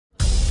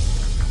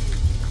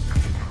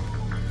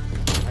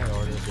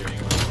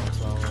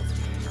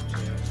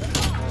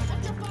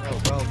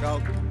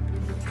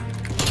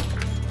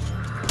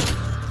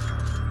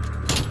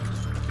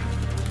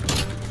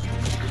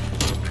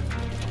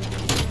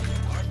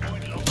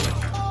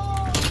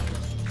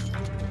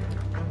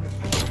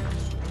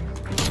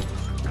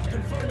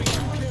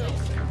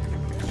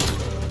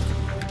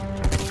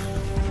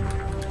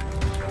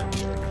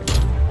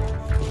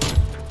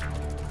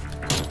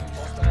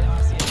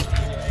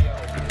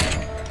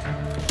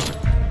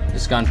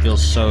This gun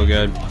feels so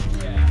good.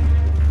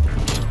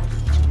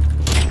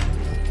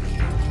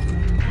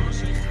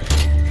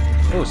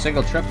 Oh,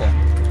 single, triple.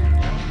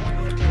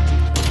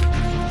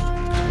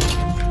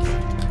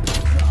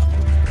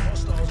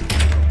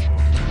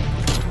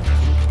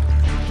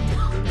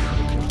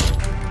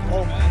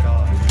 Oh my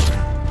god.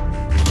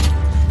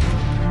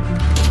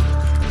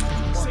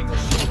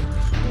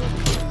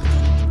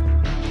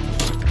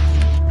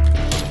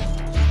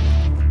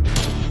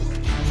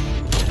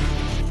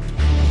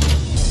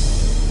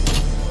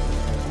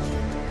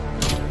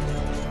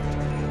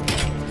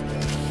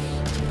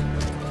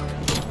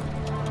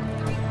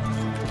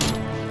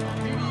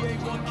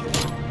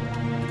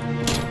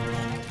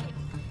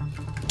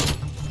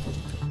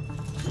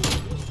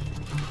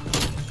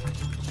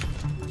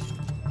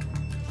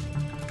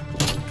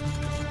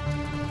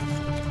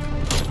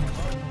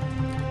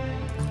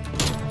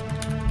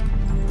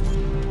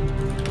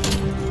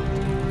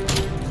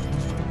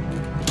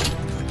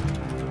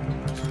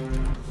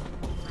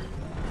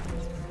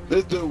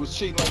 This dude was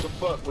cheating like a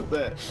fuck with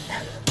that.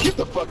 Get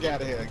the fuck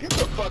out of here. Get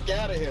the fuck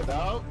out of here,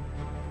 dog.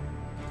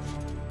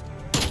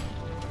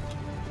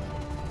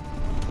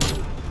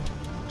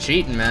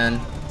 Cheating, man.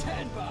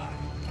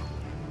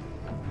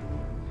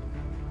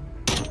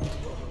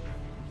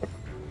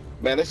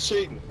 Man, it's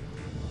cheating.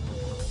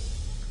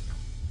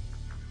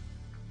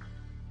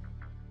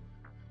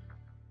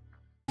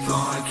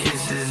 Blowing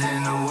kisses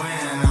in the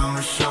wind,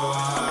 I'ma show her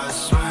how I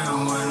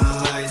swim when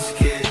the lights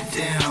get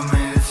dim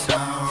and it's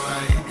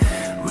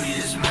alright. We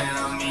just met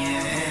on me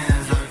and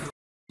hands like.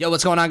 Yo,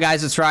 what's going on,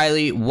 guys? It's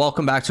Riley.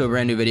 Welcome back to a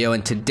brand new video.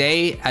 And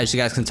today, as you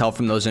guys can tell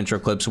from those intro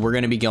clips, we're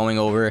going to be going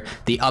over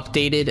the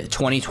updated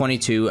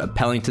 2022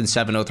 Pelington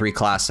 703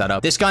 class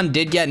setup. This gun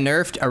did get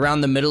nerfed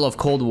around the middle of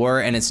Cold War,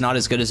 and it's not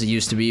as good as it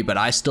used to be, but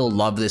I still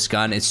love this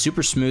gun. It's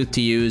super smooth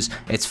to use.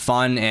 It's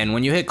fun, and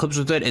when you hit clips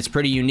with it, it's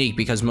pretty unique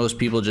because most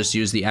people just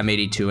use the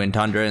M82 and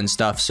Tundra and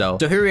stuff. So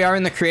here we are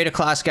in the creative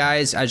class,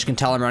 guys. As you can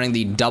tell, I'm running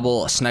the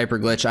double sniper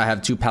glitch. I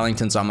have two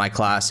Pelingtons on my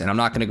class, and I'm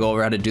not going to go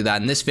over how to do that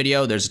in this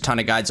video. There's a ton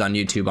of guides on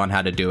YouTube on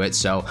how to do it.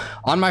 So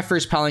on my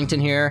first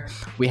Pelington here,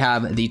 we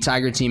have the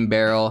Tiger Team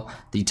barrel,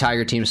 the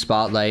Tiger Team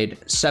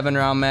spotlight,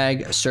 7-round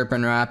mag,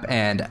 serpent wrap,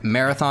 and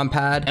marathon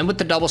pad. And with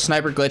the double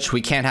sniper glitch,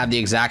 we can't have the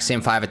exact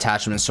same 5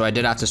 attachments, so I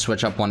did have to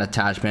switch up one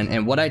attachment.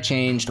 And what I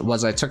changed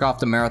was I took off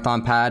the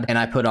marathon pad and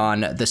I put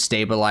on the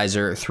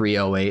stabilizer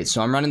 308.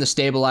 So I'm running the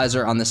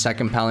stabilizer on the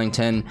second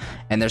Pelington,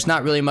 and there's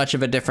not really much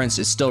of a difference.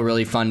 It's still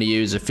really fun to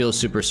use. It feels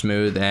super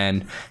smooth.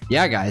 And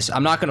yeah, guys,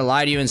 I'm not gonna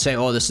lie to you and say,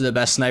 oh, this is the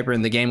best sniper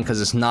in the game, because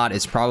it's not.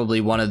 It's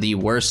probably one of the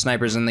worst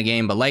snipers in the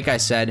game, but like I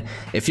said,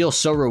 it feels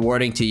so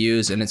rewarding to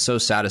use and it's so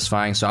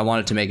satisfying, so I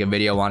wanted to make a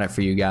video on it for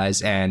you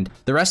guys. And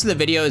the rest of the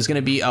video is going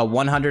to be a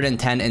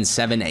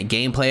 110-7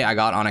 gameplay I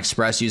got on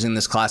Express using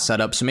this class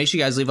setup, so make sure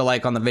you guys leave a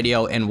like on the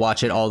video and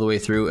watch it all the way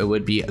through. It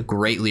would be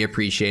greatly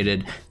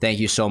appreciated.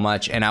 Thank you so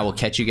much, and I will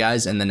catch you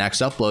guys in the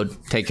next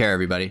upload. Take care,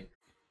 everybody.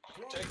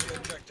 Take the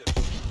objective.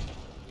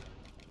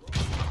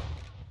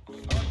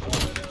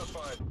 Hardpoint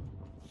identified.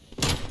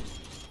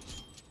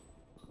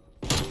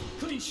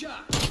 Clean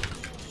shot.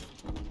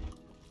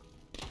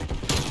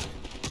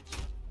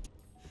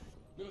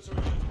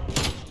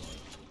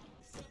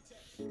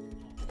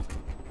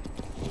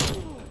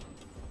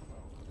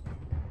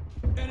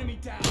 Enemy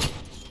down.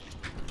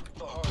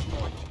 The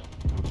hardpoint.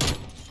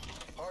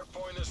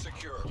 Hardpoint is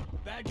secure.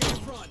 Bad guy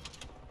front.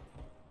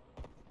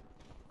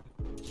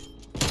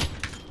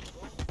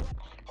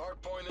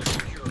 Hardpoint is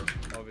secure.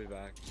 I'll be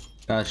back.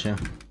 Gotcha.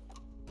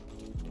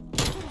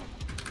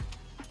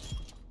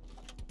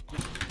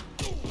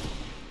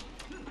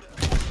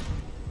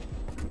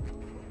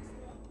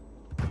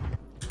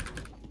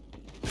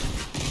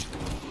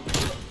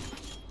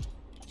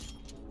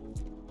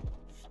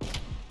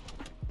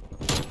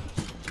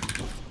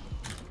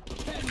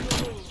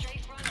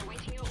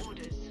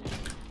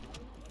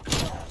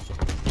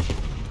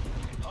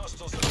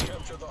 Hostiles have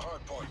captured the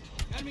hardpoint.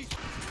 Enemies.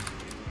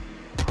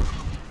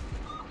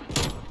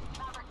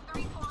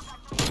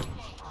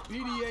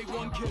 BDA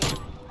 1 kill.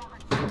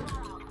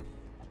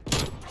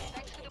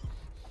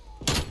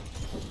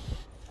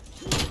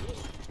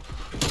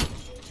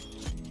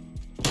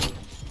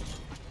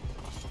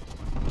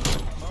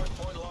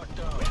 Hardpoint locked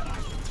down.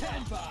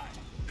 Stand by.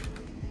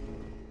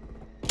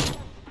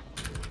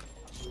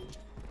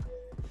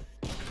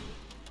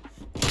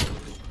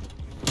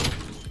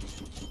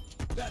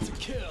 That's a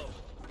kill.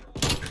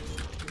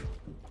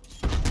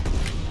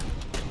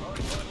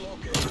 Hardpoint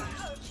located.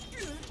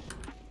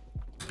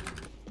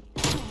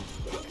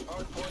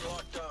 Hardpoint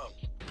locked down.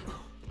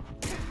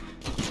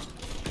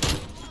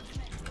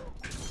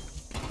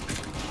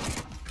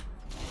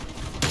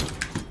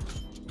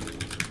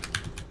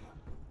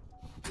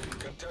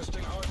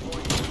 Contesting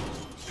hardpoint.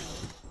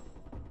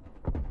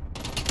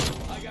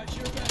 I got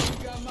your back, you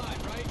got mine,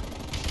 right?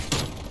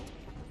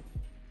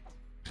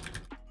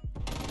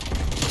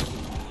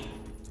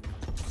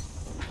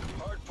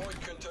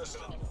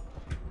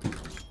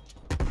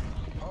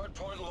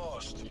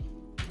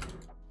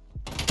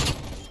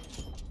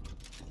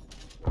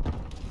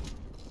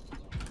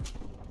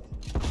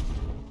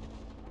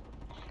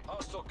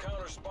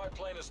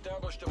 plane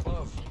established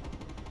above.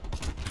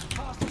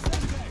 Hostile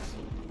Semtex.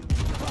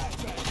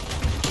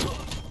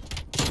 Flashbang.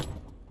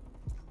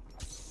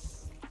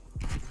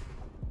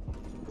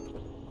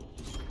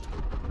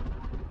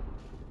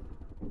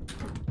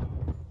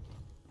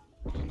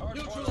 Hard point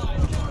Neutralize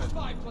counter identified.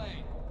 spy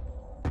plane.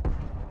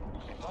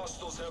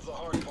 Hostiles have the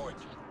hard point.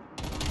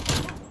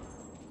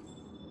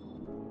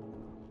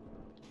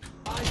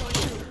 Eyes on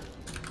shooter.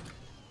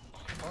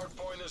 Hard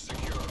point is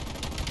secure.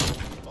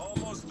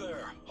 Almost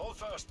there. Hold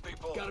fast,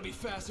 people. Gotta be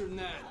faster than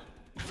that.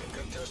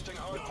 Contesting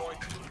hard point.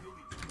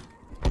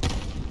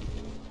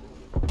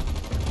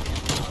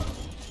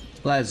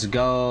 Let's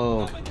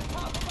go.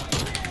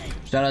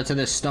 Shout out to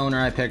this stoner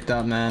I picked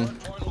up, man.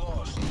 Point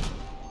lost.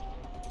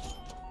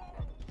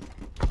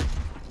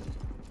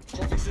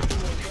 Trophy system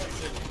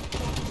located.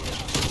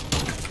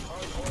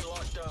 Hard point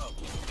locked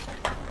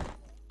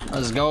down.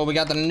 Let's go. We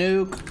got the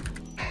nuke.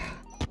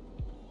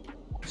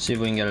 See if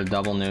we can get a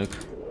double nuke.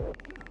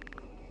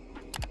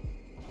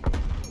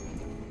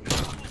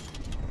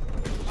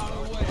 Out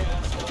of the way,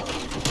 asshole.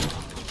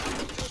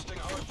 Contesting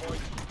hard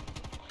point.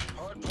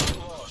 Hard point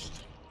lost.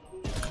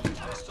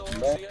 Hostile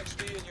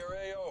RCXD in your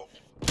AO.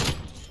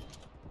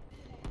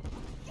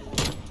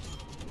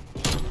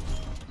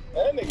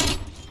 That nigga.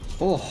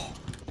 Oh.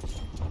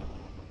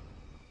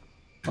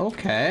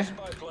 Okay.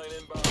 Spy plane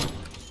inbound.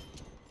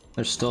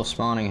 They're still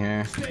spawning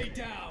here. Stay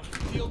down.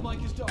 Field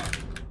mic is dark.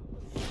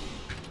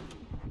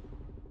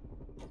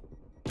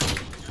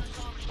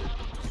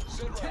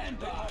 Sit right. Stand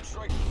by. Napalm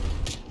strike.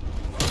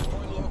 Hard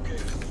point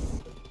located.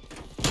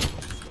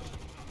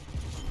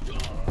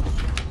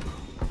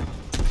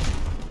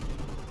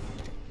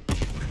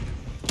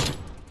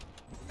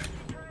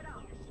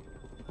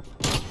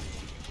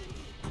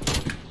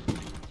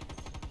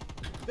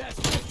 That's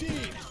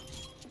 15.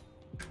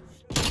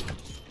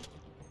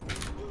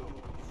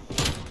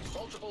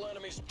 Multiple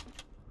enemies.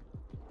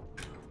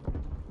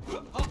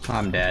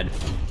 I'm dead.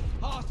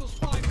 Hostile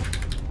spy.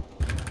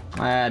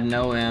 I had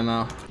no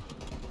ammo.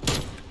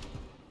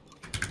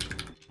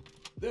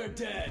 They're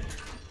dead.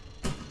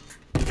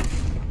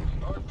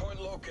 Hard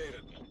point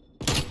located.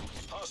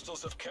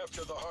 Hostiles have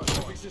captured the hard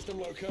Trophy point. system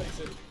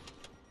located.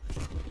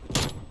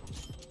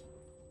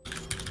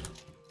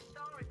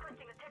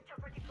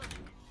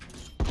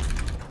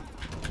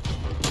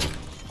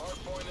 Hard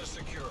point is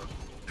secure.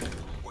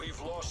 We've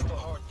lost the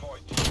hard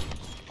point.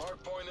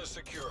 Hard point is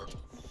secure.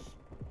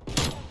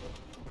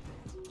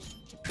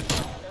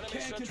 Enemy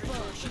Can't sentry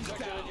confirm. turret She's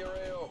detected down. in your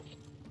AO.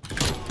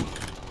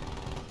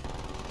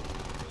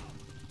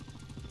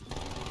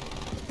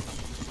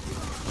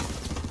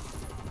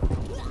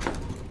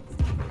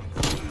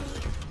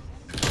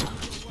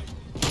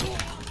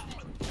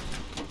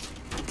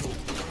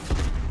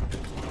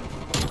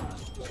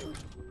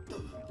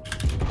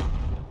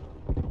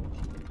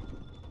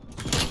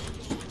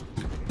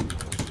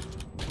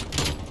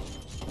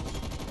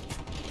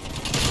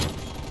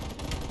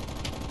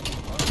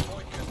 Hard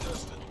point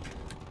contested.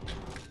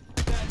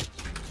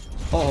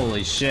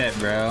 Holy shit,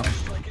 bro.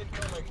 Strike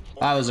incoming.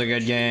 That was a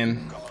good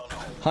game.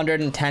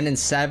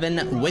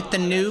 110-7 with the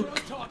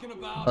nuke. Talking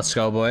about. Let's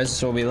go, boys.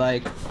 That's what we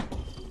like.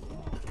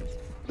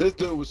 This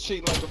dude was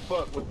cheating like a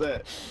fuck with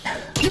that.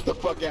 Get the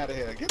fuck out of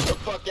here. Get the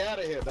fuck out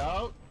of here,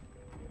 dog.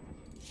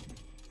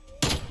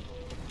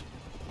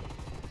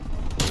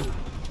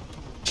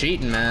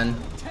 Cheating, man.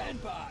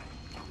 Stand by.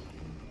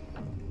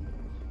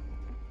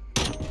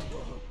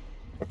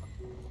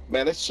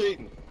 Man, it's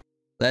cheating.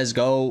 Let's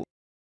go.